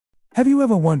Have you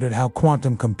ever wondered how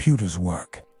quantum computers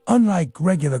work? Unlike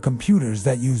regular computers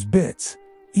that use bits,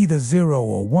 either 0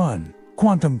 or 1,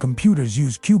 quantum computers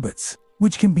use qubits,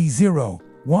 which can be 0,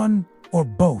 1, or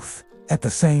both at the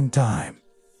same time.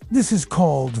 This is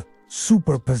called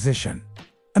superposition.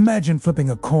 Imagine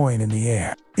flipping a coin in the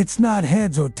air. It's not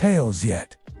heads or tails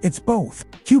yet, it's both.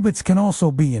 Qubits can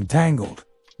also be entangled,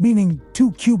 meaning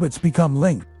two qubits become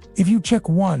linked. If you check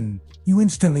one, you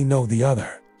instantly know the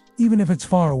other, even if it's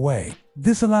far away.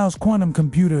 This allows quantum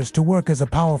computers to work as a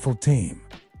powerful team.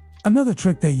 Another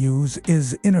trick they use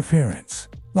is interference.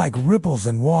 Like ripples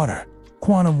in water,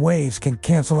 quantum waves can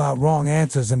cancel out wrong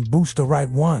answers and boost the right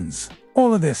ones.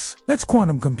 All of this lets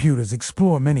quantum computers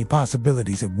explore many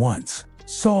possibilities at once,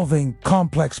 solving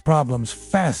complex problems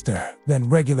faster than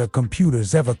regular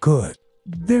computers ever could.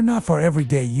 They're not for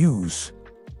everyday use,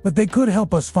 but they could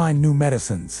help us find new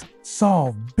medicines,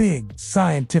 solve big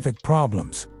scientific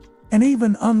problems, and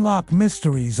even unlock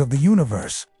mysteries of the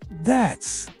universe.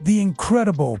 That's the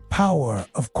incredible power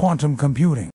of quantum computing.